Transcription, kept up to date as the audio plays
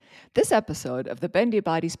This episode of the Bendy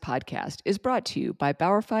Bodies podcast is brought to you by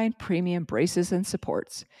Bauerfeind Premium Braces and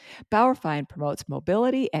Supports. Bauerfeind promotes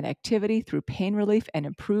mobility and activity through pain relief and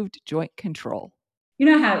improved joint control. You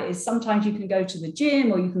know how it is, sometimes you can go to the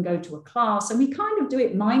gym or you can go to a class and we kind of do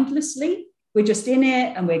it mindlessly. We're just in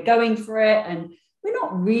it and we're going for it and we're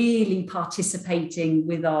not really participating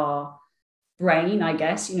with our brain, I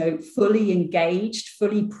guess, fully engaged,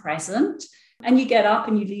 fully present. And you get up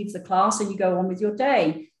and you leave the class and you go on with your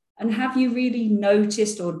day. And have you really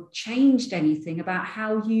noticed or changed anything about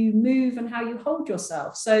how you move and how you hold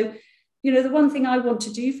yourself? So, the one thing I want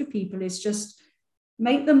to do for people is just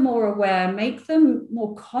make them more aware, make them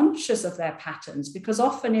more conscious of their patterns, because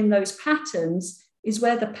often in those patterns is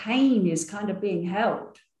where the pain is kind of being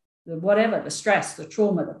held, the stress, the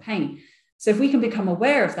trauma, the pain. So if we can become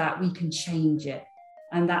aware of that, we can change it.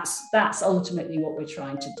 And that's ultimately what we're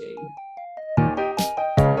trying to do.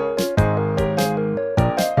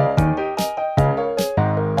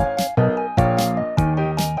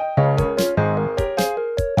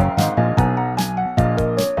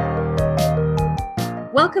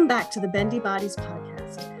 Welcome back to the Bendy Bodies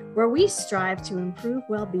podcast, where we strive to improve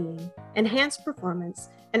well-being, enhance performance,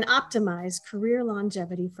 and optimize career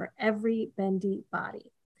longevity for every bendy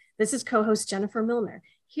body. This is co-host Jennifer Milner,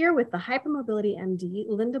 here with the Hypermobility MD,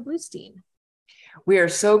 Linda Bluestein. We are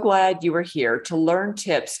so glad you are here to learn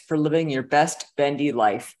tips for living your best bendy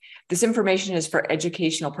life. This information is for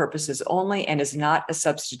educational purposes only and is not a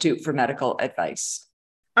substitute for medical advice.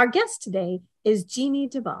 Our guest today is Jeannie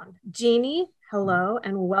DiBon. Jeannie, hello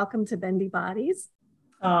and welcome to Bendy Bodies.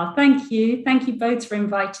 Thank you. Thank you both for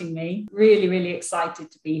inviting me. Really, really excited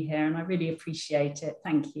to be here and I really appreciate it.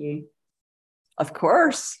 Thank you. Of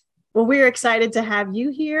course. Well, we're excited to have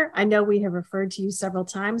you here. I know we have referred to you several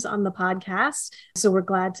times on the podcast, so we're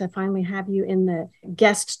glad to finally have you in the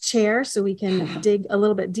guest chair so we can dig a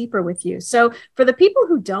little bit deeper with you. So for the people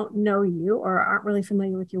who don't know you or aren't really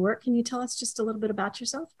familiar with your work, can you tell us just a little bit about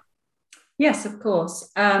yourself? Yes, of course.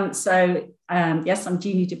 Yes, I'm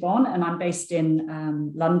Jeannie DiBon and I'm based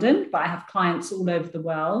in London, but I have clients all over the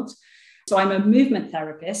world. So I'm a movement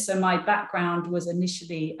therapist. So my background was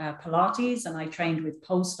initially Pilates, and I trained with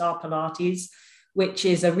Polestar Pilates, which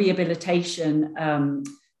is a rehabilitation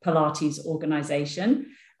Pilates organization.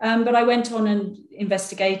 But I went on and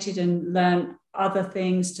investigated and learned other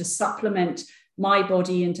things to supplement my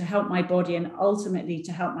body and to help my body and ultimately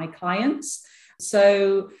to help my clients.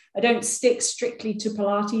 So I don't stick strictly to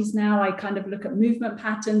Pilates now. I kind of look at movement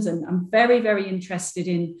patterns and I'm very, very interested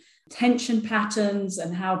in tension patterns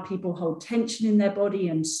and how people hold tension in their body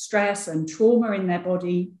and stress and trauma in their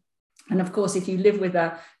body. And of course, if you live with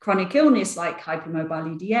a chronic illness like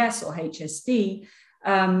hypermobile EDS or HSD,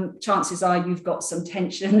 chances are you've got some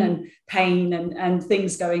tension and pain and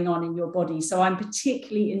things going on in your body. So I'm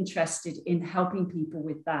particularly interested in helping people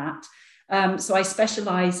with that. So I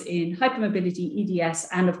specialize in hypermobility, EDS,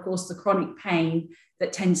 and of course, the chronic pain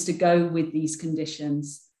that tends to go with these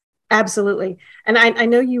conditions. Absolutely. And I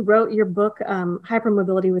know you wrote your book,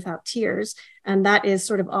 Hypermobility Without Tears, and that is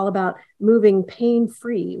sort of all about moving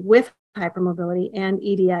pain-free with hypermobility and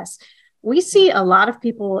EDS. We see a lot of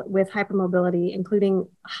people with hypermobility, including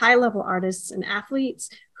high-level artists and athletes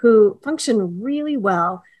who function really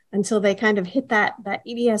well until they kind of hit that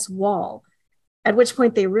EDS wall, at which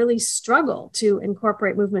point they really struggle to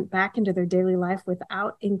incorporate movement back into their daily life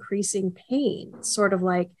without increasing pain, sort of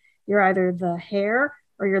like you're either the hare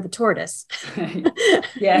or you're the tortoise.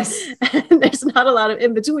 Yes. And there's not a lot of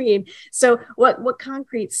in between. So what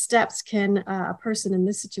concrete steps can a person in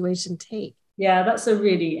this situation take? Yeah, that's a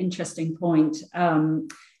really interesting point.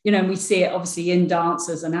 We see it obviously in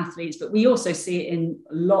dancers and athletes, but we also see it in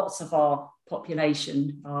lots of our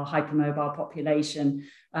population, our hypermobile population.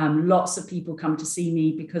 Lots of people come to see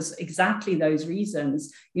me because exactly those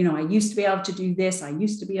reasons. I used to be able to do this. I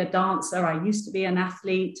used to be a dancer. I used to be an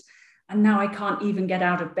athlete. And now I can't even get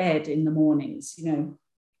out of bed in the mornings,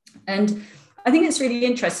 And I think it's really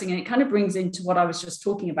interesting. And it kind of brings into what I was just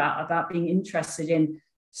talking about being interested in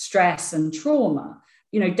stress and trauma.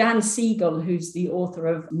 Dan Siegel, who's the author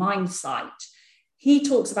of Mindsight, he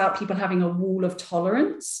talks about people having a wall of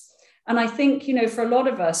tolerance. And I think, for a lot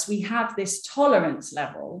of us, we have this tolerance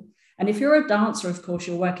level. And if you're a dancer, of course,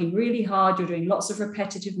 you're working really hard. You're doing lots of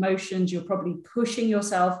repetitive motions. You're probably pushing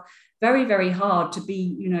yourself very, very hard to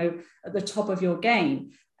be, at the top of your game.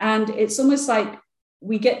 And it's almost like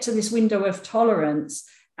we get to this window of tolerance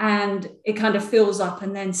and it kind of fills up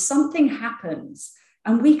and then something happens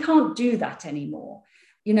and we can't do that anymore.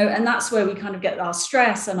 And that's where we kind of get our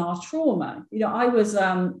stress and our trauma. I was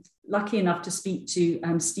lucky enough to speak to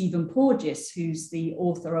Stephen Porges, who's the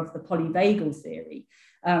author of the polyvagal theory.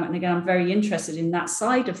 And again, I'm very interested in that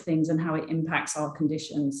side of things and how it impacts our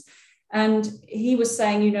conditions. And he was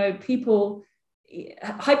saying, people,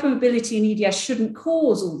 hypermobility and EDS shouldn't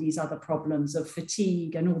cause all these other problems of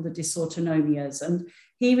fatigue and all the dysautonomias. And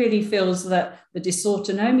he really feels that the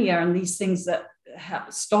dysautonomia and these things that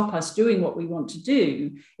stop us doing what we want to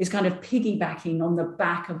do is kind of piggybacking on the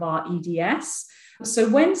back of our EDS. So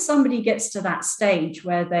when somebody gets to that stage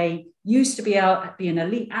where they used to be an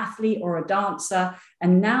elite athlete or a dancer,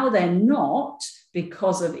 and now they're not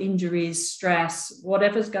because of injuries, stress,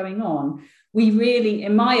 whatever's going on, we really,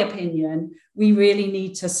 in my opinion, we really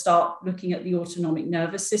need to start looking at the autonomic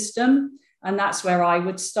nervous system. And that's where I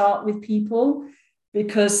would start with people,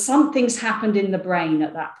 because something's happened in the brain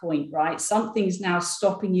at that point, right? Something's now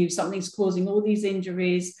stopping you, something's causing all these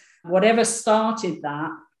injuries, whatever started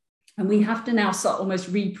that. And we have to now start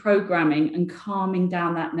almost reprogramming and calming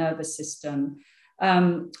down that nervous system.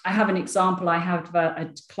 I have an example. I have a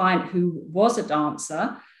client who was a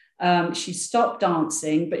dancer. She stopped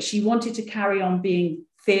dancing, but she wanted to carry on being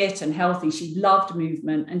fit and healthy. She loved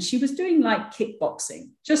movement, and she was doing like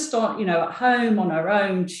kickboxing, just on, at home on her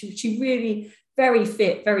own. She really very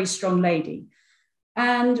fit, very strong lady.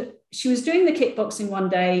 And she was doing the kickboxing one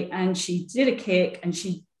day, and she did a kick and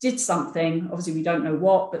she did something. Obviously, we don't know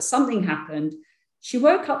what, but something happened. She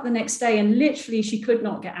woke up the next day and literally she could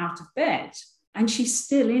not get out of bed. And she's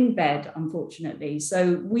still in bed, unfortunately.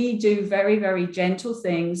 So we do very, very gentle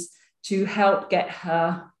things to help get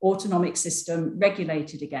her autonomic system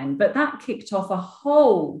regulated again. But that kicked off a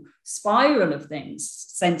whole spiral of things,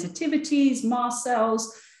 sensitivities, mast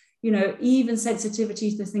cells, even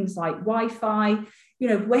sensitivities to things like Wi-Fi.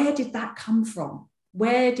 Where did that come from?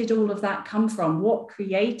 Where did all of that come from? What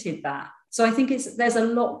created that? So I think there's a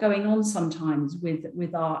lot going on sometimes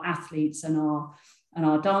with our athletes and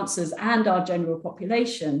our dancers and our general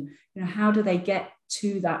population. How do they get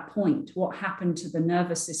to that point? What happened to the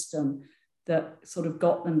nervous system that sort of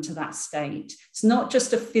got them to that state? It's not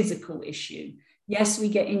just a physical issue. Yes, we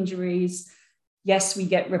get injuries. Yes, we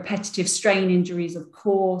get repetitive strain injuries, of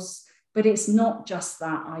course, but it's not just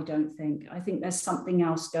that, I don't think. I think there's something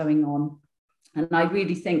else going on. And I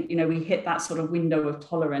really think, we hit that sort of window of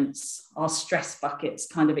tolerance. Our stress buckets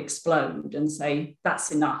kind of explode and say, that's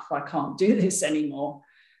enough. I can't do this anymore.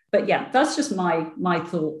 But yeah, that's just my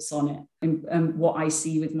thoughts on it and what I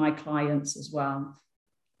see with my clients as well.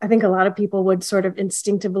 I think a lot of people would sort of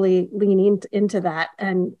instinctively lean into that.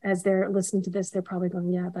 And as they're listening to this, they're probably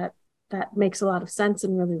going, yeah, that makes a lot of sense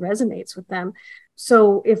and really resonates with them.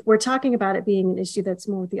 So if we're talking about it being an issue that's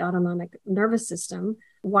more with the autonomic nervous system,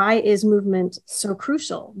 why is movement so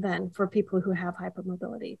crucial then for people who have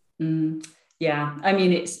hypermobility? Yeah, I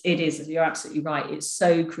mean, it is, you're absolutely right. It's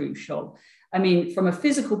so crucial. I mean, from a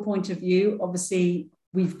physical point of view, obviously,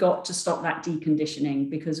 we've got to stop that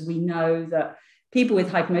deconditioning, because we know that people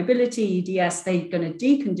with hypermobility, EDS, they're going to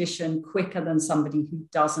decondition quicker than somebody who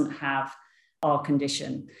doesn't have our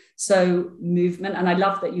condition. So movement, and I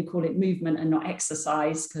love that you call it movement and not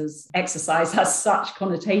exercise, because exercise has such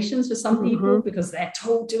connotations for some people because they're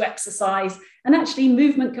told to exercise. And actually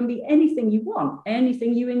movement can be anything you want,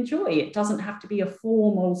 anything you enjoy. It doesn't have to be a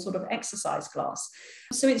formal sort of exercise class.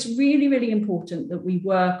 So it's really, really important that we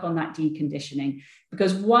work on that deconditioning,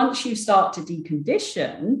 because once you start to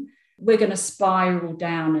decondition, we're going to spiral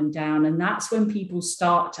down and down. And that's when people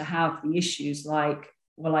start to have the issues like,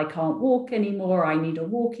 well, I can't walk anymore, I need a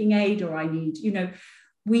walking aid, or I need,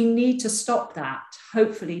 we need to stop that,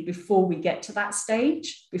 hopefully, before we get to that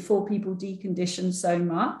stage, before people decondition so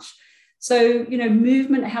much. So,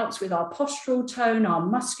 movement helps with our postural tone, our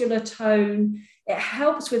muscular tone. It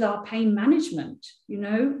helps with our pain management.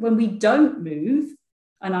 When we don't move,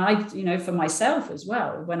 and I, for myself as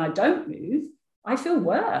well, when I don't move, I feel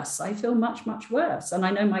worse. I feel much, much worse. And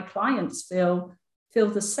I know my clients feel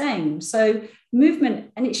the same. So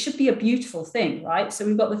movement, and it should be a beautiful thing, right? So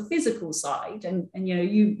we've got the physical side, and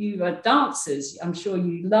you are dancers. I'm sure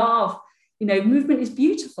you love, movement is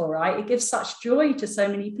beautiful, right? It gives such joy to so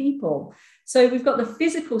many people. So we've got the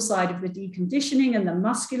physical side of the deconditioning and the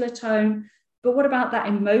muscular tone. But what about that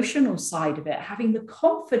emotional side of it? Having the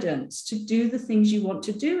confidence to do the things you want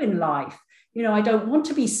to do in life. I don't want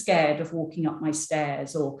to be scared of walking up my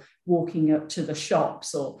stairs or walking up to the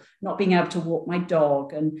shops or not being able to walk my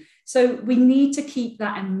dog. And so we need to keep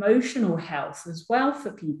that emotional health as well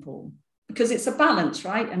for people, because it's a balance,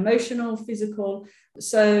 right? Emotional, physical.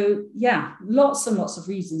 So yeah, lots and lots of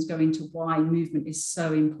reasons go into why movement is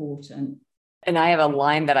so important. And I have a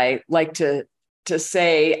line that I like to to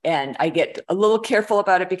say, and I get a little careful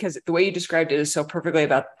about it because the way you described it is so perfectly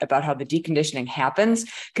about how the deconditioning happens.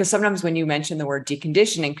 Because sometimes when you mention the word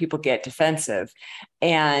deconditioning, people get defensive.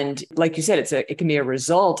 And like you said, it can be a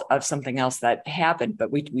result of something else that happened,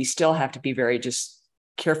 but we still have to be very just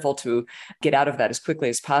careful to get out of that as quickly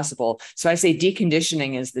as possible. So I say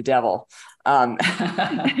deconditioning is the devil.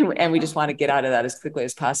 And we just want to get out of that as quickly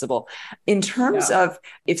as possible. In terms of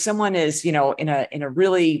if someone is, in a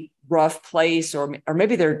really rough place, or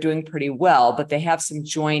maybe they're doing pretty well, but they have some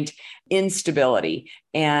joint instability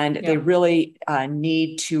and they really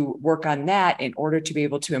need to work on that in order to be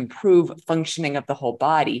able to improve functioning of the whole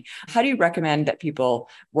body. How do you recommend that people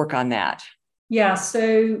work on that? Yeah,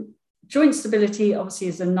 so joint stability obviously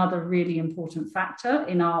is another really important factor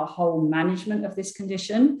in our whole management of this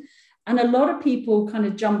condition. And a lot of people kind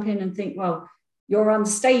of jump in and think, well, you're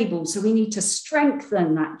unstable, so we need to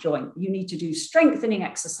strengthen that joint. You need to do strengthening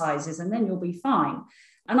exercises and then you'll be fine.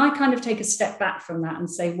 And I kind of take a step back from that and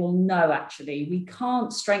say, well, no, actually, we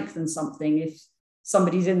can't strengthen something if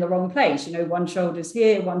somebody's in the wrong place. One shoulder's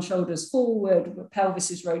here, one shoulder's forward, the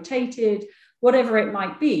pelvis is rotated, whatever it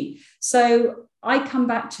might be. So I come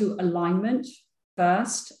back to alignment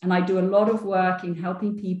first, and I do a lot of work in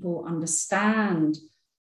helping people understand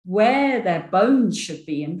where their bones should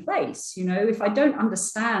be in place. If I don't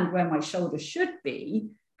understand where my shoulder should be,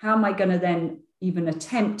 how am I going to then even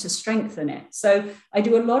attempt to strengthen it? So I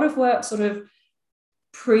do a lot of work sort of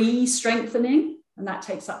pre-strengthening, and that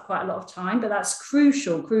takes up quite a lot of time, but that's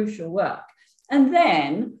crucial work. And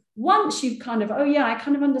then once you've kind of, I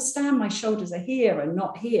kind of understand my shoulders are here and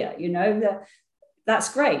not here,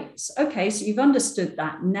 that's great. Okay, so you've understood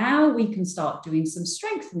that. Now we can start doing some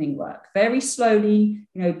strengthening work very slowly,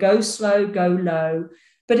 go slow, go low,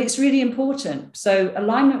 but it's really important. So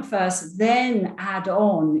alignment first, then add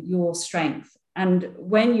on your strength. And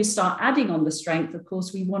when you start adding on the strength, of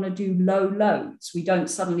course, we want to do low loads. We don't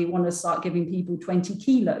suddenly want to start giving people 20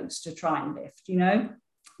 kilos to try and lift.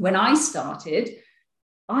 When I started,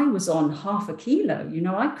 I was on half a kilo.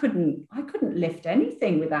 I couldn't lift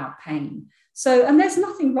anything without pain. So, and there's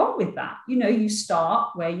nothing wrong with that. You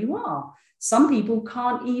start where you are. Some people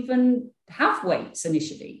can't even have weights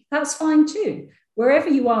initially. That's fine too. Wherever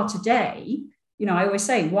you are today, I always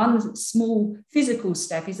say one small physical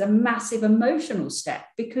step is a massive emotional step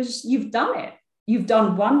because you've done it. You've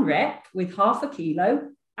done one rep with half a kilo.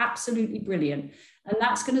 Absolutely brilliant. And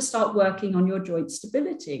that's going to start working on your joint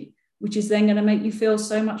stability, which is then going to make you feel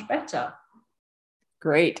so much better.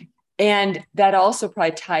 Great. And that also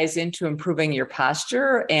probably ties into improving your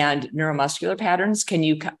posture and neuromuscular patterns. Can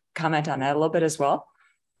you comment on that a little bit as well?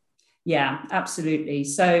 Yeah, absolutely.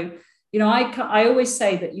 So, I always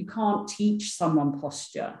say that you can't teach someone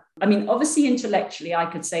posture. I mean, obviously, intellectually, I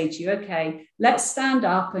could say to you, okay, let's stand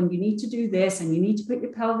up and you need to do this and you need to put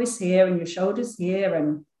your pelvis here and your shoulders here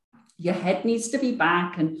and your head needs to be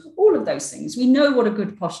back and all of those things. We know what a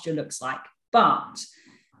good posture looks like, but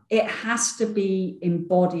it has to be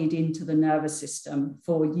embodied into the nervous system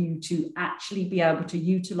for you to actually be able to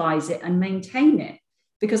utilize it and maintain it.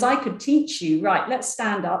 Because I could teach you, right, let's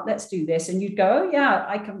stand up, let's do this. And you'd go, oh, yeah,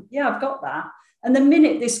 I can. Yeah, I've got that. And the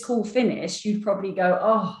minute this call finished, you'd probably go,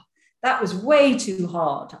 oh, that was way too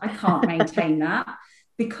hard. I can't maintain that,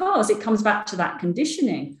 because it comes back to that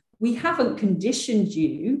conditioning. We haven't conditioned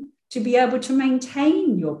you to be able to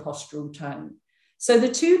maintain your postural tone. So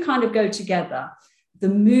the two kind of go together. The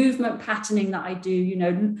movement patterning that I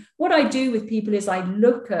do, what I do with people is I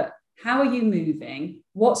look at how are you moving,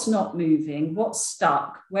 what's not moving, what's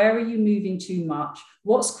stuck, where are you moving too much,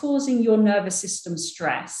 what's causing your nervous system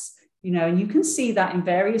stress, and you can see that in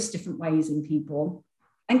various different ways in people.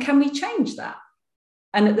 And can we change that?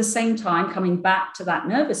 And at the same time, coming back to that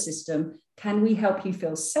nervous system, can we help you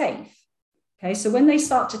feel safe? Okay, so when they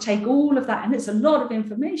start to take all of that, and it's a lot of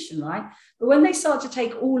information, right? But when they start to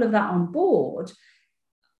take all of that on board,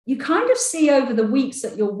 you kind of see over the weeks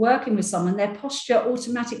that you're working with someone, their posture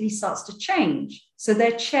automatically starts to change. So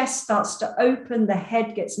their chest starts to open, the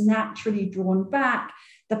head gets naturally drawn back,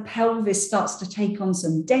 the pelvis starts to take on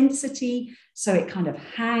some density, so it kind of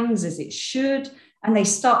hangs as it should, and they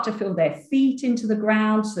start to feel their feet into the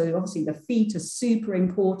ground. So obviously the feet are super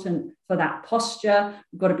important for that posture.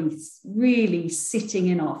 We've got to be really sitting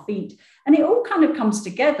in our feet. And it all kind of comes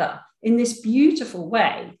together in this beautiful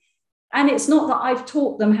way. And it's not that I've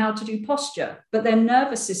taught them how to do posture, but their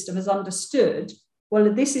nervous system has understood,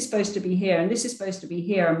 well, this is supposed to be here and this is supposed to be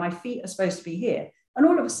here and my feet are supposed to be here. And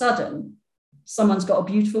all of a sudden, someone's got a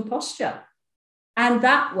beautiful posture. And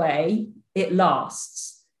that way it lasts.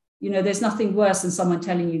 There's nothing worse than someone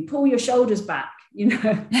telling you, pull your shoulders back,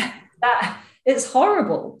 that it's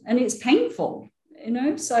horrible and it's painful.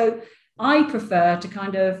 So I prefer to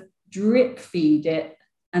kind of drip feed it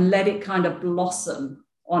and let it kind of blossom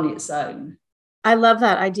on its own. I love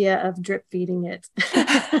that idea of drip feeding it.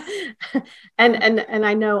 and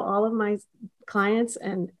I know all of my clients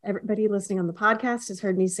and everybody listening on the podcast has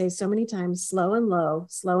heard me say so many times, slow and low,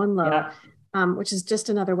 Yeah. Which is just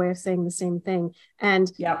another way of saying the same thing.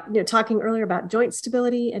 And Yeah. Talking earlier about joint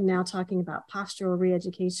stability and now talking about postural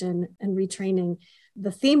re-education and retraining,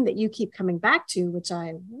 the theme that you keep coming back to, which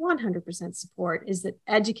I 100% support, is that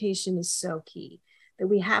education is so key, that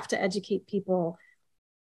we have to educate people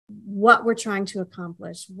what we're trying to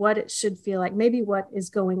accomplish, what it should feel like, maybe what is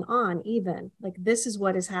going on, even like this is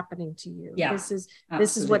what is happening to you. Yeah, this is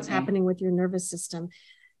absolutely. what's happening with your nervous system.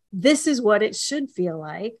 This is what it should feel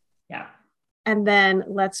like. Yeah. And then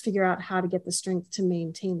let's figure out how to get the strength to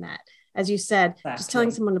maintain that. As you said, exactly. Just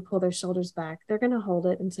telling someone to pull their shoulders back, they're going to hold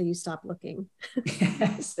it until you stop looking.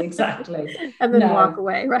 Yes, exactly. And then walk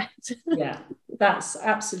away, right? Yeah, that's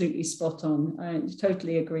absolutely spot on. I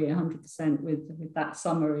totally agree 100% with that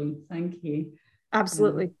summary. Thank you.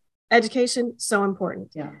 Absolutely. Education, so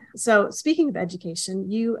important. Yeah. So speaking of education,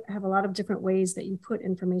 you have a lot of different ways that you put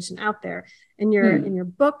information out there in your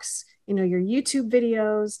books, your YouTube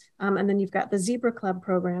videos, and then you've got the Zebra Club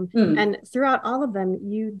program. And throughout all of them,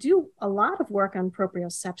 you do a lot of work on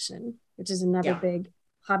proprioception, which is another big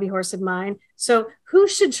hobby horse of mine. So who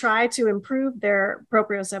should try to improve their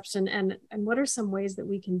proprioception, and what are some ways that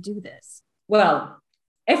we can do this? Well,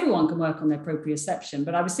 everyone can work on their proprioception,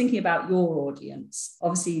 but I was thinking about your audience.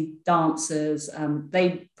 Obviously, dancers,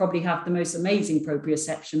 they probably have the most amazing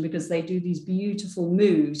proprioception because they do these beautiful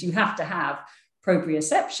moves. You have to have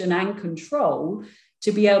proprioception and control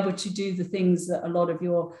to be able to do the things that a lot of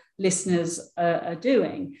your listeners are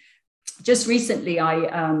doing. Just recently,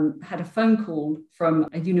 I had a phone call from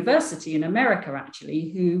a university in America,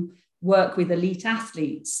 actually, who work with elite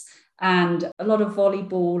athletes, and a lot of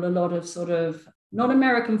volleyball, a lot of sort of not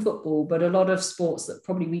American football, but a lot of sports that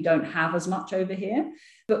probably we don't have as much over here.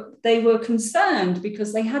 But they were concerned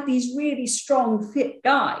because they had these really strong, fit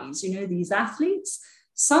guys, these athletes.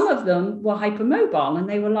 Some of them were hypermobile, and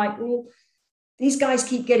they were like, well, these guys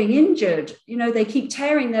keep getting injured. They keep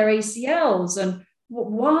tearing their ACLs, and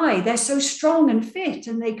why? They're so strong and fit,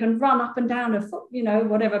 and they can run up and down a foot,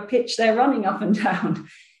 whatever pitch they're running up and down.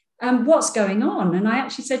 And what's going on? And I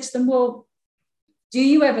actually said to them, well, do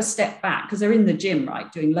you ever step back? Because they're in the gym, right,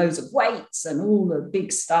 doing loads of weights and all the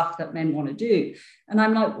big stuff that men want to do. And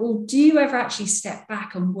I'm like, well, do you ever actually step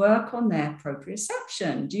back and work on their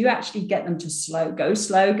proprioception? Do you actually get them to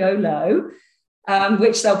go low,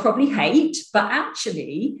 which they'll probably hate, but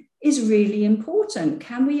actually is really important?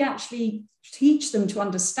 Can we actually teach them to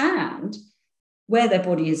understand where their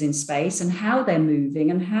body is in space and how they're moving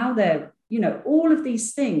and how they're, all of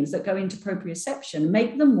these things that go into proprioception,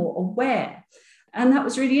 make them more aware? And that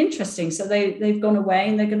was really interesting. So they've gone away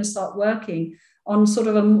and they're going to start working on sort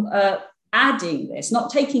of adding this,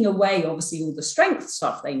 not taking away, obviously, all the strength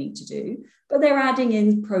stuff they need to do, but they're adding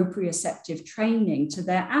in proprioceptive training to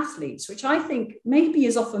their athletes, which I think maybe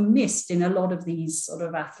is often missed in a lot of these sort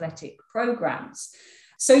of athletic programs.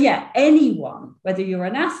 So yeah, anyone, whether you're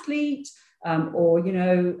an athlete or,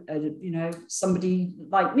 somebody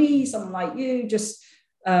like me, someone like you, just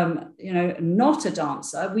not a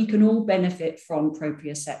dancer, we can all benefit from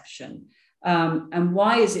proprioception. And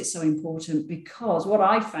why is it so important? Because what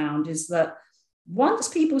I found is that once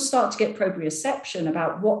people start to get proprioception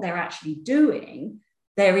about what they're actually doing,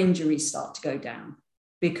 their injuries start to go down,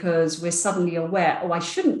 because we're suddenly aware, I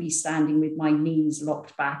shouldn't be standing with my knees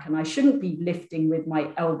locked back, and I shouldn't be lifting with my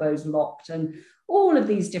elbows locked, and all of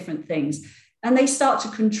these different things. And they start to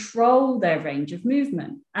control their range of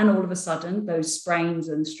movement. And all of a sudden, those sprains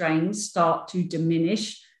and strains start to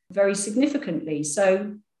diminish very significantly.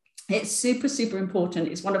 So it's super, super important.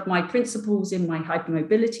 It's one of my principles in my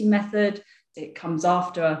hypermobility method. It comes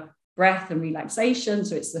after breath and relaxation.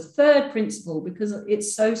 So it's the third principle, because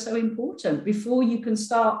it's so, so important before you can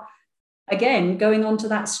start, again, going on to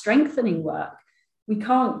that strengthening work. We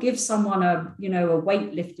can't give someone a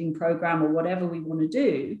weightlifting program or whatever we want to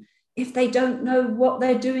do if they don't know what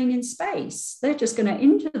they're doing in space. They're just going to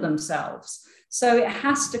injure themselves. So it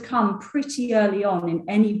has to come pretty early on in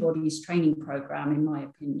anybody's training program, in my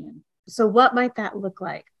opinion. So what might that look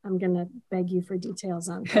like? I'm going to beg you for details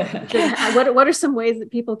on that. What are some ways that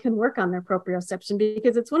people can work on their proprioception?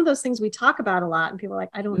 Because it's one of those things we talk about a lot, and people are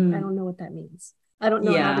like, I don't know what that means. I don't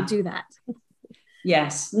know how to do that.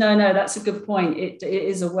 Yes. No, that's a good point. It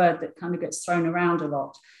is a word that kind of gets thrown around a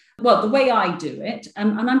lot. Well, the way I do it,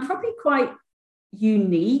 and I'm probably quite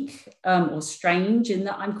unique or strange in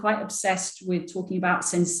that I'm quite obsessed with talking about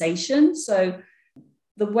sensation. So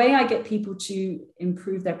the way I get people to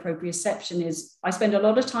improve their proprioception is I spend a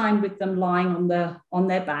lot of time with them lying on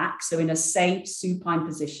their back, so in a safe supine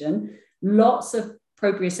position, lots of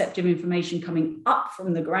proprioceptive information coming up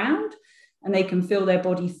from the ground, and they can feel their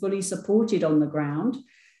body fully supported on the ground.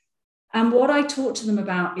 And what I talk to them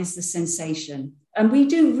about is the sensation. And we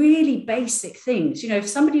do really basic things. If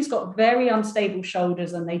somebody's got very unstable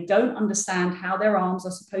shoulders and they don't understand how their arms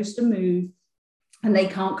are supposed to move, and they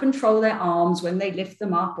can't control their arms when they lift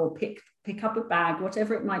them up or pick up a bag,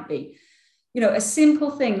 whatever it might be. A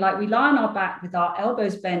simple thing like we lie on our back with our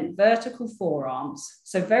elbows bent, vertical forearms.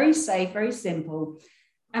 So very safe, very simple.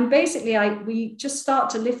 And basically we just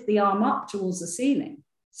start to lift the arm up towards the ceiling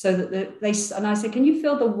so that and I say, can you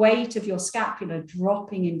feel the weight of your scapula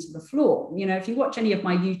dropping into the floor? If you watch any of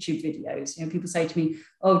my YouTube videos, people say to me,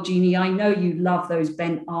 oh, Jeannie, I know you love those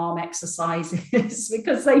bent arm exercises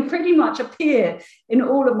because they pretty much appear in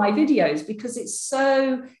all of my videos because it's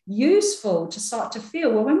so useful to start to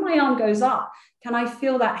feel, well, when my arm goes up, can I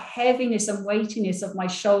feel that heaviness and weightiness of my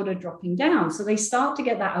shoulder dropping down? So they start to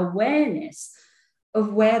get that awareness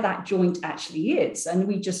of where that joint actually is. And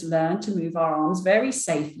we just learn to move our arms very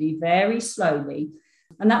safely, very slowly.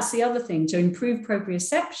 And that's the other thing. To improve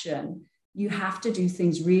proprioception, you have to do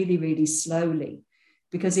things really, really slowly.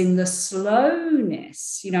 Because in the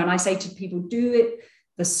slowness, and I say to people, do it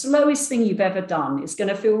the slowest thing you've ever done. It's going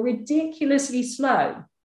to feel ridiculously slow.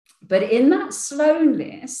 But in that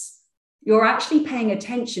slowness, you're actually paying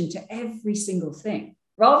attention to every single thing.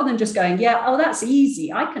 Rather than just going, yeah, oh, that's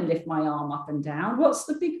easy. I can lift my arm up and down. What's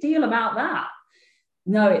the big deal about that?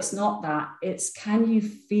 No, it's not that. It's can you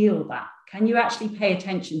feel that? Can you actually pay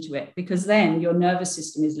attention to it? Because then your nervous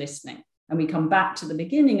system is listening. And we come back to the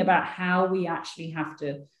beginning about how we actually have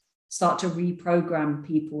to start to reprogram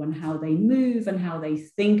people and how they move and how they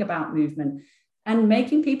think about movement and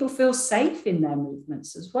making people feel safe in their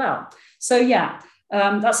movements as well. So, yeah.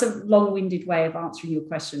 That's a long-winded way of answering your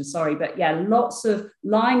question, sorry. But yeah, lots of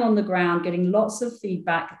lying on the ground, getting lots of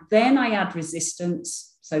feedback. Then I add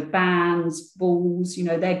resistance. So bands, balls,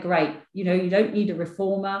 they're great. You don't need a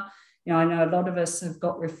reformer. I know a lot of us have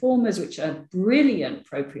got reformers, which are brilliant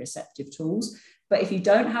proprioceptive tools. But if you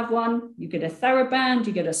don't have one, you get a TheraBand,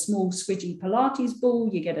 you get a small squidgy Pilates ball,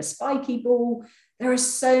 you get a spiky ball. There are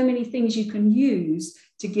so many things you can use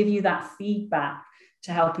to give you that feedback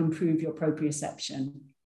to help improve your proprioception.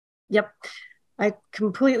 Yep. I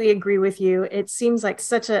completely agree with you. It seems like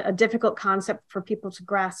such a difficult concept for people to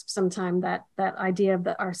grasp sometime, that idea of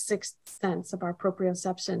our sixth sense of our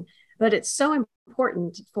proprioception. But it's so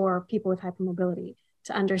important for people with hypermobility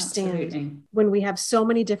to understand. Absolutely. When we have so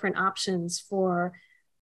many different options for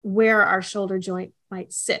where our shoulder joint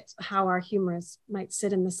might sit, how our humerus might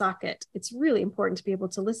sit in the socket. It's really important to be able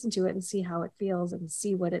to listen to it and see how it feels and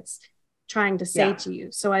see what it's trying to say to you.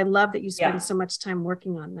 So I love that you spend so much time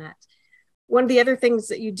working on that. One of the other things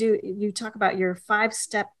that you do, you talk about your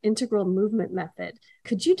 5-step integral movement method.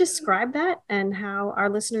 Could you describe that and how our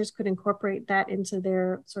listeners could incorporate that into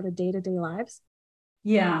their sort of day-to-day lives?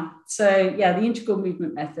 Yeah. So the integral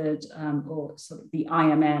movement method, or sort of the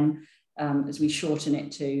IMM, as we shorten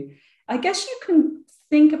it to, I guess you can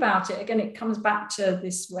think about it. Again, it comes back to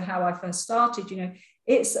this, how I first started,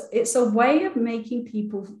 it's a way of making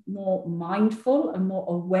people more mindful and more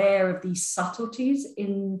aware of these subtleties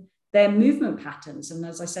in their movement patterns. And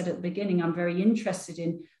as I said at the beginning, I'm very interested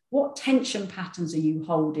in what tension patterns are you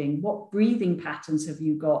holding? What breathing patterns have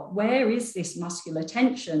you got? Where is this muscular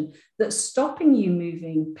tension that's stopping you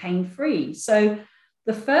moving pain-free? So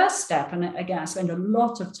the first step, and again, I spend a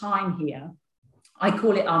lot of time here, I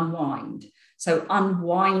call it unwind. So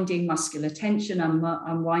unwinding muscular tension,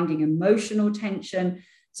 unwinding emotional tension.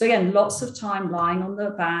 So again, lots of time lying on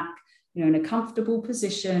the back, in a comfortable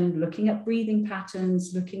position, looking at breathing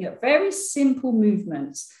patterns, looking at very simple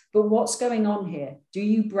movements. But what's going on here? Do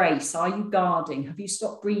you brace? Are you guarding? Have you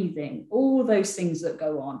stopped breathing? All those things that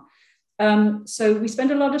go on. So we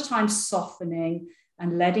spend a lot of time softening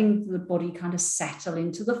and letting the body kind of settle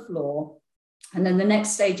into the floor. And then the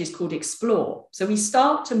next stage is called explore. So we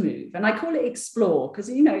start to move, and I call it explore because,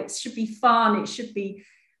 it should be fun. It should be,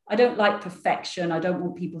 I don't like perfection. I don't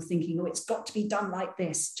want people thinking, oh, it's got to be done like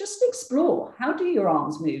this. Just explore. How do your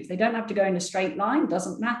arms move? They don't have to go in a straight line.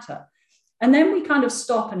 Doesn't matter. And then we kind of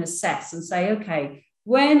stop and assess and say, okay,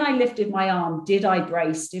 when I lifted my arm, did I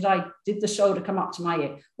brace? Did the shoulder come up to my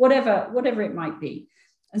ear? Whatever it might be.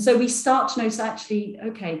 And so we start to notice actually,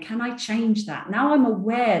 okay, can I change that? Now I'm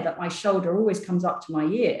aware that my shoulder always comes up to my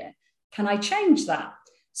ear. Can I change that?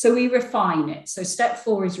 So we refine it. So step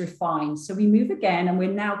 4 is refine. So we move again, and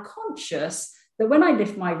we're now conscious that when I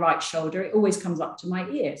lift my right shoulder, it always comes up to my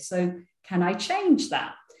ear. So can I change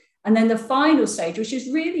that? And then the final stage, which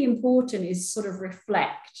is really important, is sort of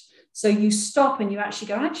reflect. So you stop and you actually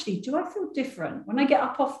go, actually, do I feel different? When I get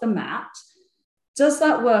up off the mat, does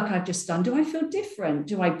that work I've just done, do I feel different?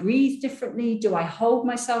 Do I breathe differently? Do I hold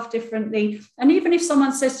myself differently? And even if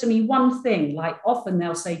someone says to me one thing, like often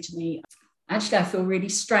they'll say to me, actually, I feel really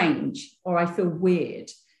strange, or I feel weird.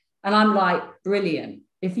 And I'm like, brilliant.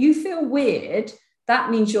 If you feel weird,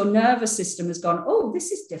 that means your nervous system has gone, oh,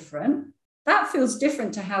 this is different. That feels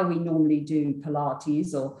different to how we normally do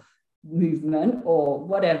Pilates or movement or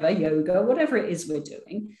whatever, yoga, whatever it is we're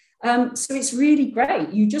doing. So it's really great.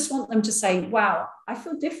 You just want them to say, wow, I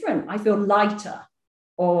feel different. I feel lighter,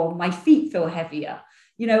 or my feet feel heavier.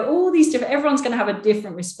 You know, all these different, everyone's going to have a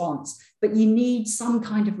different response, but you need some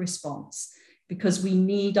kind of response because we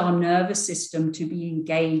need our nervous system to be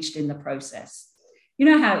engaged in the process. You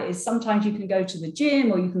know how it is. Sometimes you can go to the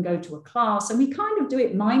gym or you can go to a class and we kind of do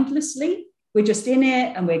it mindlessly. We're just in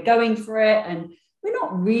it and we're going for it. And we're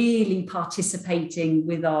not really participating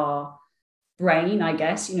with our brain, I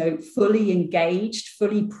guess, you know, fully engaged,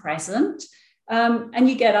 fully present. And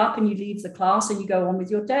you get up and you leave the class and you go on with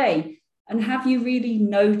your day. And have you really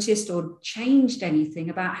noticed or changed anything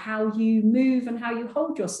about how you move and how you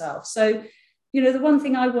hold yourself? So, you know, the one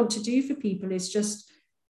thing I want to do for people is just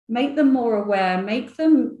make them more aware, make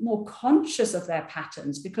them more conscious of their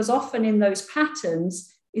patterns, because often in those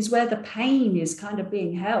patterns is where the pain is kind of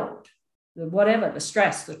being held, the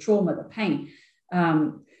stress, the trauma, the pain.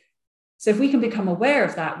 So if we can become aware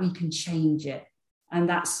of that, we can change it. And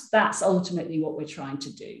that's ultimately what we're trying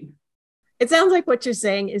to do. It sounds like what you're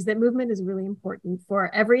saying is that movement is really important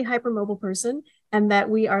for every hypermobile person, and that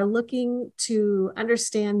we are looking to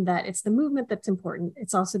understand that it's the movement that's important.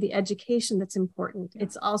 It's also the education that's important.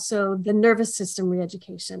 It's also the nervous system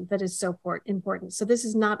re-education that is so important. So this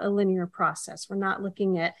is not a linear process. We're not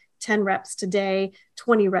looking at 10 reps today,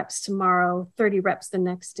 20 reps tomorrow, 30 reps the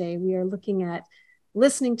next day. We are looking at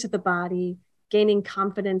listening to the body, gaining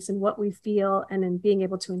confidence in what we feel, and in being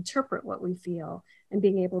able to interpret what we feel, and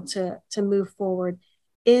being able to move forward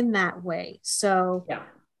in that way. So yeah,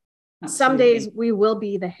 some days we will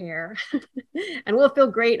be the hare and we'll feel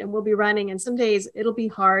great and we'll be running. And some days it'll be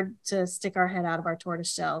hard to stick our head out of our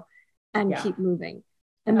tortoise shell and keep moving.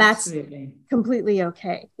 And that's completely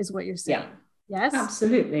okay, is what you're saying. Yeah. Yes,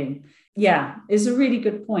 absolutely. Yeah, it's a really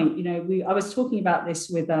good point. You know, I was talking about this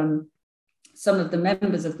with some of the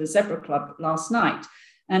members of the Zebra Club last night,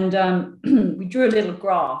 and we drew a little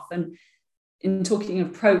graph, and in talking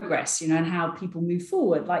of progress, you know, and how people move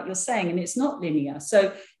forward, like you're saying, and it's not linear.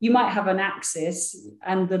 So you might have an axis,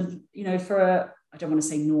 and for I don't want to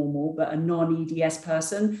say normal, but a non-EDS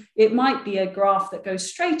person, it might be a graph that goes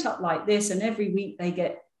straight up like this, and every week they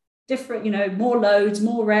get different, you know, more loads,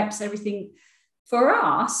 more reps, everything. For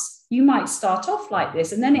us, you might start off like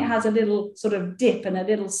this, and then it has a little sort of dip and a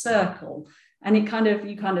little circle, and you kind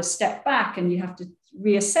of step back and you have to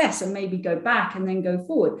reassess and maybe go back and then go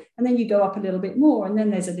forward, and then you go up a little bit more, and then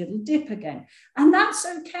there's a little dip again, and that's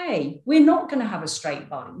okay. We're not going to have a straight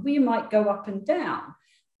line. We might go up and down,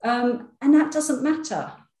 and that doesn't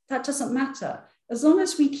matter. As long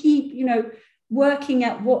as we keep, you know, working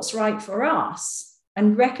at what's right for us.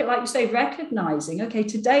 And like you say, recognizing, okay,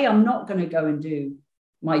 today I'm not going to go and do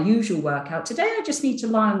my usual workout. Today I just need to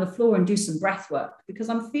lie on the floor and do some breath work because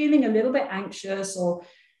I'm feeling a little bit anxious or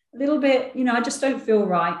a little bit, you know, I just don't feel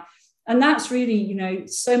right. And that's really, you know,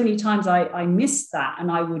 so many times I missed that, and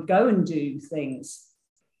I would go and do things.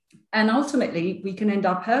 And ultimately we can end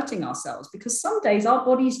up hurting ourselves, because some days our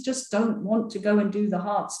bodies just don't want to go and do the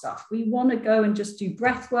hard stuff. We want to go and just do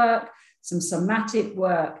breath work, some somatic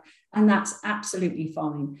work. And that's absolutely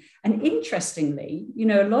fine. And interestingly, you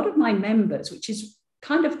know, a lot of my members, which is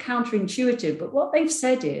kind of counterintuitive, but what they've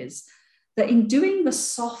said is that in doing the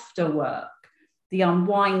softer work, the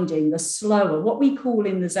unwinding, the slower, what we call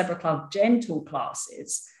in the Zebra Club gentle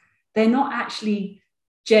classes, they're not actually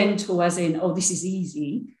gentle as in, oh, this is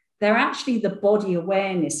easy. They're actually the body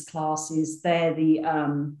awareness classes. They're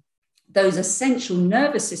the those essential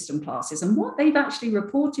nervous system classes. And what they've actually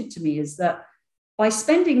reported to me is that by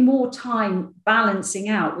spending more time balancing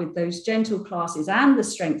out with those gentle classes and the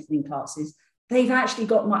strengthening classes, they've actually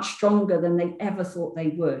got much stronger than they ever thought they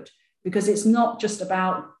would, because it's not just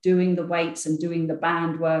about doing the weights and doing the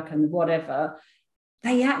band work and whatever.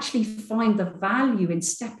 They actually find the value in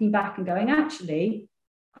stepping back and going, actually,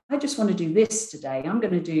 I just want to do this today. I'm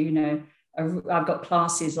going to do, you know, I've got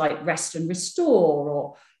classes like rest and restore,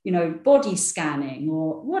 or, you know, body scanning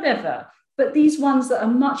or whatever. But these ones that are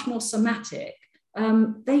much more somatic,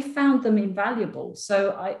 they found them invaluable.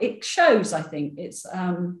 So it shows, I think, it's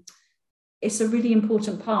a really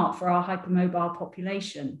important part for our hypermobile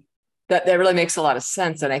population. That really makes a lot of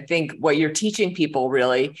sense. And I think what you're teaching people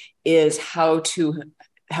really is how to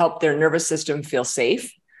help their nervous system feel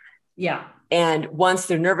safe. Yeah. And once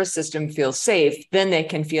their nervous system feels safe, then they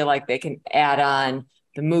can feel like they can add on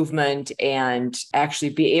the movement and actually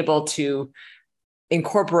be able to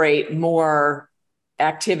incorporate more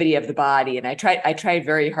activity of the body. And I tried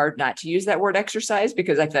very hard not to use that word exercise,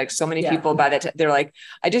 because I feel like so many people by that they're like,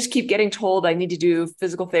 I just keep getting told I need to do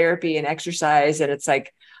physical therapy and exercise. And it's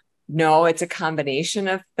like, no, it's a combination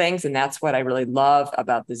of things. And that's what I really love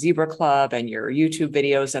about the Zebra Club and your YouTube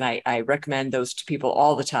videos. And I recommend those to people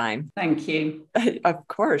all the time. Thank you. Of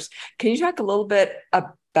course. Can you talk a little bit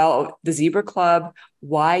about the Zebra Club,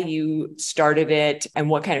 why you started it, and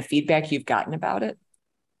what kind of feedback you've gotten about it?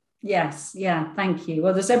 Yes. Yeah. Thank you.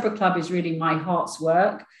 Well, the Zebra Club is really my heart's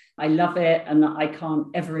work. I love it. And I can't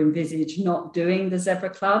ever envisage not doing the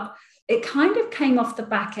Zebra Club. It kind of came off the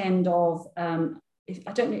back end of,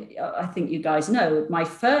 I don't know, I think you guys know, my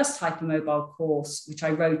first hypermobile course, which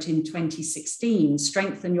I wrote in 2016,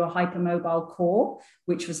 Strengthen Your Hypermobile Core,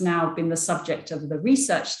 which was now been the subject of the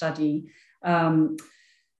research study,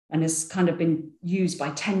 and has kind of been used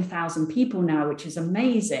by 10,000 people now, which is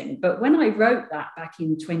amazing. But when I wrote that back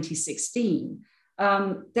in 2016,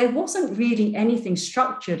 there wasn't really anything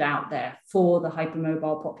structured out there for the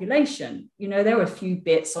hypermobile population. There were a few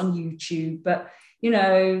bits on YouTube, but,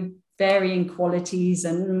 varying qualities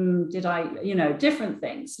and different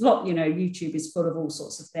things. YouTube is full of all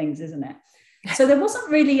sorts of things, isn't it? So there wasn't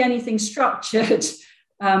really anything structured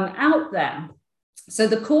out there. So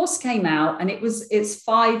the course came out, and it's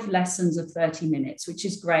 5 lessons of 30 minutes, which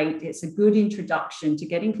is great. It's a good introduction to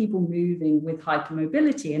getting people moving with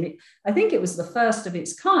hypermobility. And I think it was the first of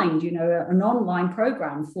its kind, an online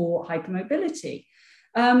program for hypermobility.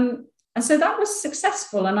 And so that was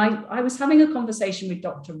successful. And I was having a conversation with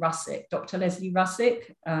Dr. Leslie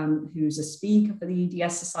Russick, who's a speaker for the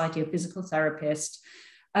EDS Society of Physical Therapists.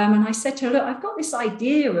 And I said to her, look, I've got this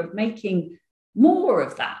idea of making more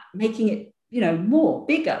of that, making it, more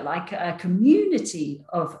bigger, like a community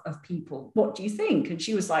of people. What do you think? And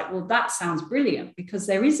she was like, well, that sounds brilliant, because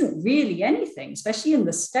there isn't really anything, especially in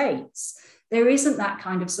the States, there isn't that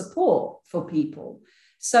kind of support for people.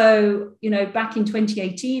 So, back in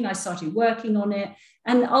 2018, I started working on it.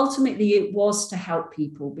 And ultimately it was to help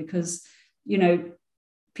people, because,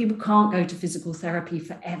 people can't go to physical therapy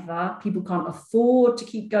forever. People can't afford to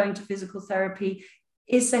keep going to physical therapy.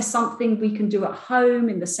 Is there something we can do at home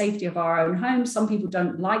in the safety of our own home? Some people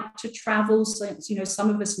don't like to travel. So, some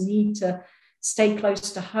of us need to stay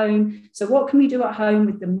close to home. So what can we do at home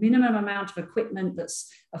with the minimum amount of equipment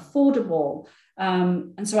that's affordable?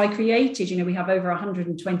 And so I created, we have over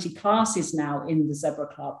 120 classes now in the Zebra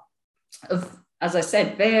Club of, as I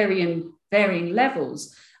said, varying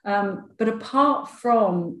levels. But apart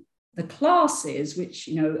from the classes, which,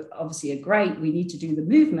 obviously are great, we need to do the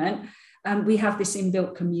movement. We have this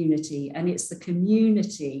inbuilt community, and it's the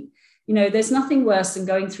community. There's nothing worse than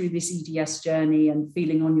going through this EDS journey and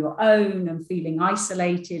feeling on your own and feeling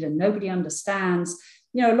isolated and nobody understands.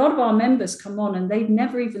 A lot of our members come on and they've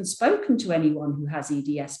never even spoken to anyone who has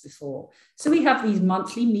EDS before. So we have these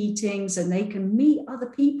monthly meetings, and they can meet other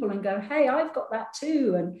people and go, hey, I've got that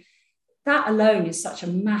too. And that alone is such a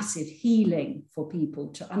massive healing for people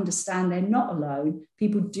to understand they're not alone.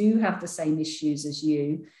 People do have the same issues as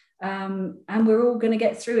you. And we're all going to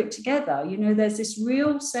get through it together. There's this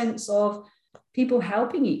real sense of people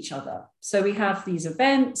helping each other. So we have these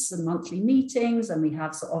events and monthly meetings, and we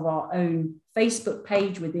have sort of our own Facebook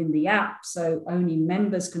page within the app, so only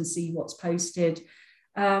members can see what's posted.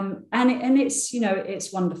 And it's,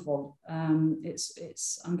 it's wonderful. I'm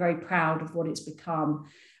very proud of what it's become.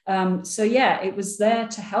 So yeah, it was there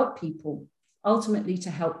to help people, ultimately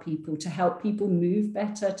to help people move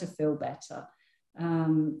better, to feel better.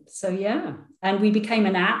 So yeah, and we became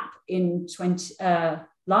an app in November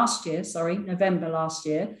last year. So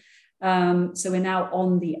we're now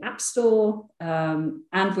on the App Store,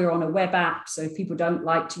 and we're on a web app. So if people don't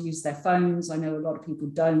like to use their phones, I know a lot of people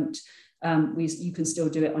don't, you can still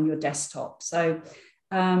do it on your desktop. So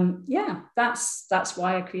yeah, that's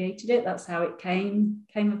why I created it. That's how it came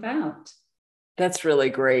about. That's really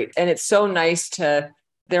great. And it's so nice there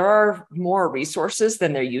are more resources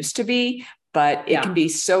than there used to be, but it can be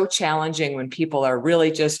so challenging when people are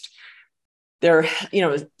really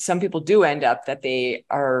some people do end up that they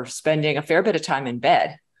are spending a fair bit of time in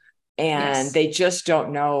bed. and Yes. they just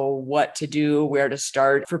don't know what to do, where to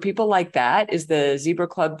start. For people like that, is the Zebra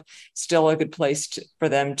Club still a good place for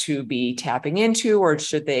them to be tapping into, or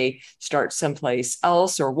should they start someplace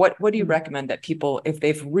else? Or what do you recommend that people, if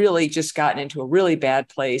they've really just gotten into a really bad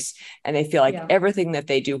place and they feel like everything that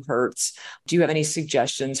they do hurts, do you have any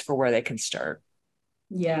suggestions for where they can start?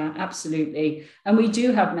 Yeah, absolutely. And we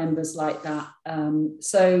do have members like that.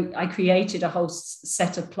 So I created a whole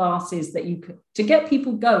set of classes that you could, to get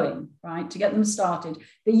people going, right, to get them started,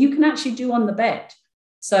 that you can actually do on the bed.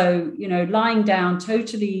 So, lying down,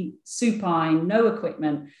 totally supine, no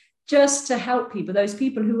equipment, just to help people, those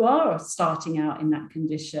people who are starting out in that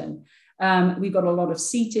condition. We've got a lot of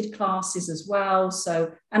seated classes as well.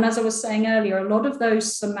 So, and as I was saying earlier, a lot of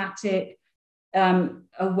those somatic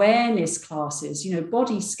awareness classes,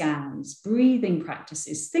 body scans, breathing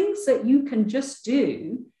practices, things that you can just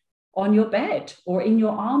do on your bed or in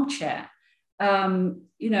your armchair, and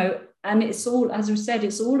it's all, as we said,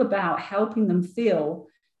 it's all about helping them feel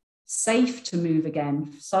safe to move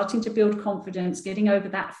again, starting to build confidence, getting over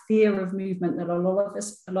that fear of movement that a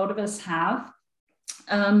lot of us have.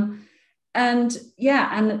 And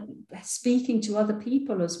speaking to other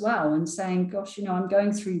people as well and saying, gosh, I'm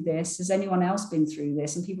going through this. Has anyone else been through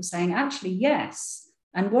this? And people saying, actually, yes.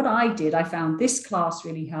 And what I did, I found this class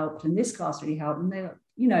really helped and this class really helped. And they're,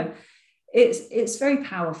 it's very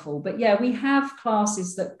powerful. But yeah, we have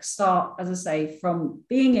classes that start, as I say, from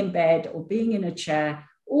being in bed or being in a chair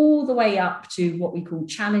all the way up to what we call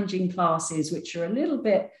challenging classes, which are a little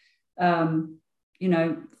bit,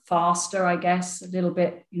 faster, I guess, a little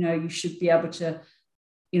bit, you should be able to,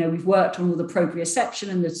 we've worked on all the proprioception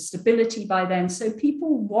and the stability by then. So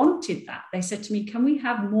people wanted that. They said to me, can we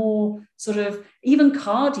have more sort of even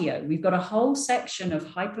cardio? We've got a whole section of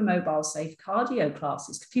hypermobile safe cardio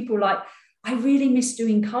classes. People were like, I really miss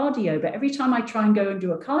doing cardio, but every time I try and go and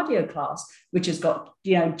do a cardio class, which has got,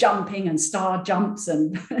 jumping and star jumps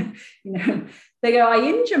and, they go, I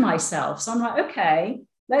injure myself. So I'm like, okay,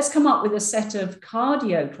 let's come up with a set of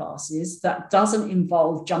cardio classes that doesn't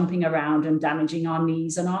involve jumping around and damaging our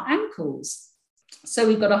knees and our ankles. So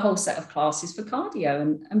we've got a whole set of classes for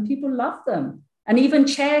cardio and people love them. And even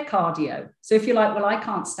chair cardio. So if you're like, well, I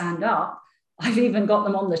can't stand up, I've even got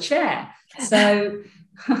them on the chair. So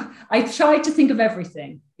I try to think of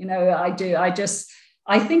everything, I do.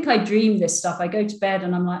 I think I dream this stuff. I go to bed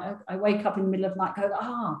and I'm like, I wake up in the middle of the night, go,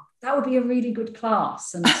 that would be a really good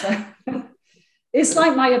class. And so it's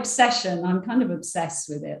like my obsession. I'm kind of obsessed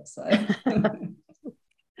with it. So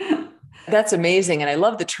that's amazing. And I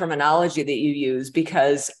love the terminology that you use,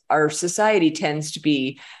 because our society tends to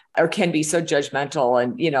be, or can be, so judgmental.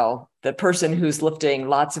 And, the person who's lifting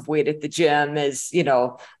lots of weight at the gym is,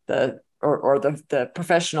 the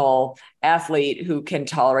professional athlete who can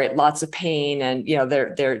tolerate lots of pain, and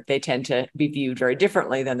they tend to be viewed very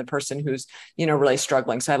differently than the person who's really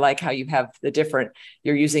struggling. So I like how you have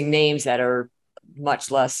you're using names that are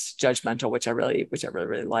much less judgmental, which I really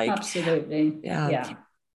like. Absolutely. Yeah.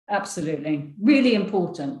 Absolutely. Really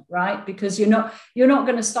important, right? Because you're not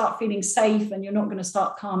going to start feeling safe, and you're not going to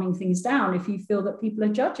start calming things down if you feel that people are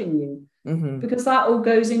judging you. Mm-hmm. Because that all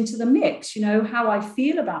goes into the mix. How I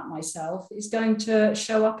feel about myself is going to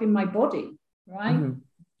show up in my body, right? Mm-hmm.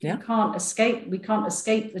 Yeah. We can't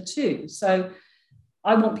escape the two. So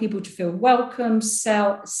I want people to feel welcome,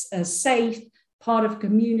 safe, part of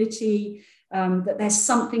community, that there's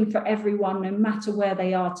something for everyone, no matter where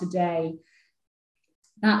they are today.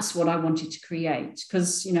 That's what I wanted to create,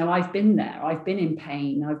 because, I've been there. I've been in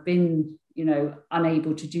pain. I've been,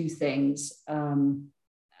 unable to do things. And,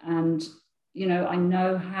 I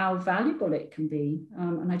know how valuable it can be.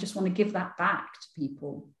 And I just want to give that back to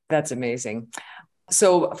people. That's amazing.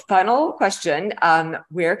 So final question,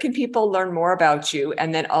 where can people learn more about you?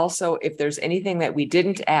 And then also, if there's anything that we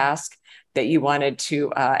didn't ask that you wanted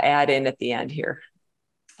to add in at the end here.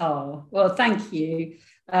 Oh, well, thank you.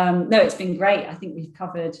 No, it's been great. I think we've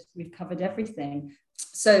covered everything.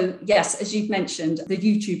 So yes, as you've mentioned, the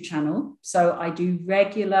YouTube channel. So I do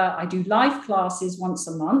live classes once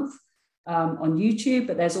a month on YouTube,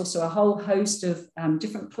 but there's also a whole host of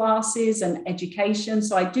different classes and education.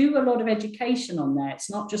 So I do a lot of education on there. It's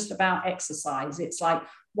not just about exercise. It's like,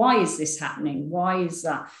 why is this happening? Why is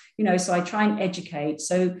that? So I try and educate.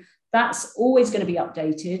 So that's always going to be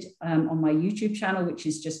updated on my YouTube channel, which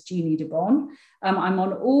is just Jeannie DiBon. I'm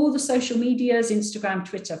on all the social medias, Instagram,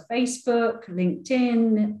 Twitter, Facebook,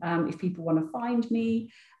 LinkedIn, if people want to find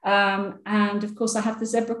me. And of course, I have the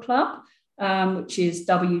Zebra Club, which is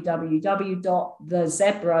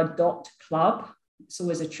www.thezebra.club. It's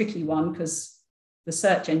always a tricky one because the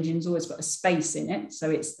search engine's always got a space in it. So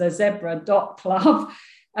it's thezebra.club.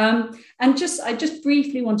 And I just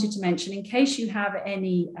briefly wanted to mention, in case you have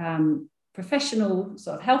any professional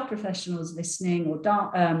sort of health professionals listening, or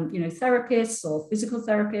therapists or physical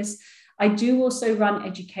therapists, I do also run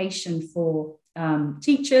education for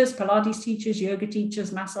teachers, Pilates teachers, yoga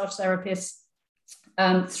teachers, massage therapists,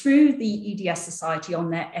 through the EDS Society on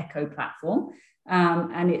their Echo platform.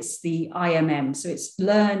 And it's the IMM. So it's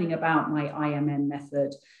learning about my IMM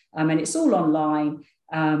method. And it's all online.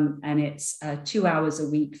 And it's 2 hours a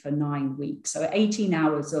week for 9 weeks. So 18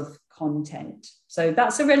 hours of content. So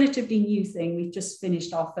that's a relatively new thing. We've just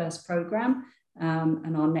finished our first program,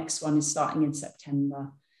 and our next one is starting in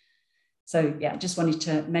September. So yeah, just wanted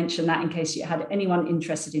to mention that in case you had anyone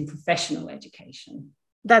interested in professional education.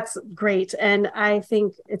 That's great. And I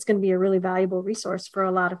think it's going to be a really valuable resource for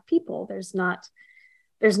a lot of people. There's not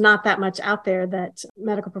that much out there that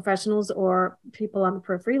medical professionals or people on the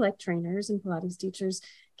periphery, like trainers and Pilates teachers,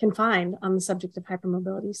 can find on the subject of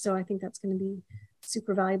hypermobility. So I think that's going to be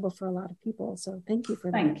super valuable for a lot of people. So thank you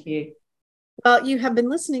for that. Thank you. Well, you have been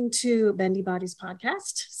listening to Bendy Bodies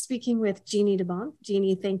podcast, speaking with Jeannie DiBon.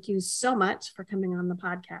 Jeannie, thank you so much for coming on the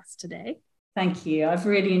podcast today. Thank you. I've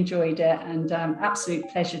really enjoyed it, and absolute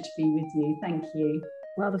pleasure to be with you. Thank you.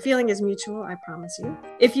 Well, the feeling is mutual, I promise you.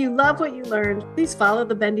 If you love what you learned, please follow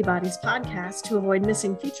the Bendy Bodies podcast to avoid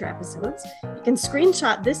missing future episodes. You can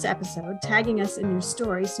screenshot this episode, tagging us in your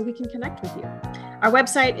story so we can connect with you. Our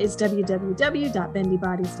website is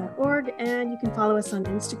www.bendybodies.org, and you can follow us on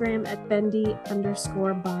Instagram at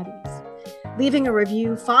bendy_bodies. Leaving a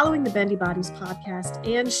review, following the Bendy Bodies podcast,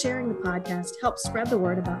 and sharing the podcast helps spread the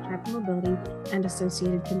word about hypermobility and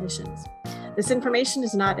associated conditions. This information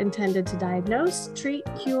is not intended to diagnose, treat,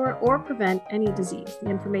 cure, or prevent any disease. The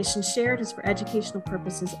information shared is for educational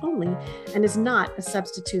purposes only and is not a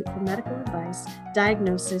substitute for medical advice,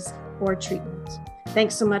 diagnosis, or treatment.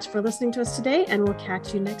 Thanks so much for listening to us today, and we'll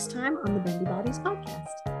catch you next time on the Bendy Bodies podcast.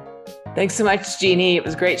 Thanks so much, Jeannie. It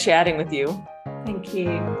was great chatting with you. Thank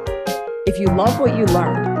you. If you love what you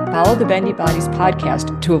learned, follow the Bendy Bodies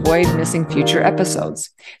podcast to avoid missing future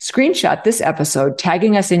episodes. Screenshot this episode,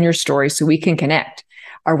 tagging us in your story so we can connect.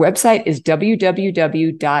 Our website is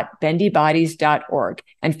www.bendybodies.org,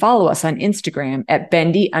 and follow us on Instagram at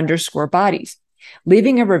bendy_bodies.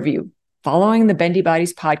 Leaving a review, following the Bendy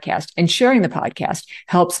Bodies podcast, and sharing the podcast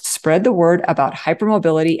helps spread the word about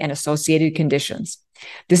hypermobility and associated conditions.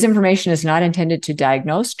 This information is not intended to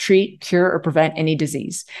diagnose, treat, cure, or prevent any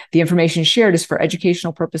disease. The information shared is for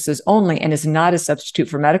educational purposes only and is not a substitute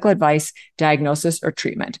for medical advice, diagnosis, or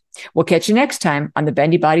treatment. We'll catch you next time on the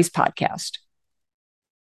Bendy Bodies podcast.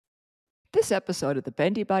 This episode of the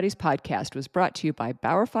Bendy Bodies podcast was brought to you by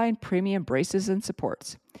Bauerfeind Premium Braces and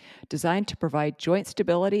Supports, designed to provide joint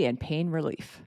stability and pain relief.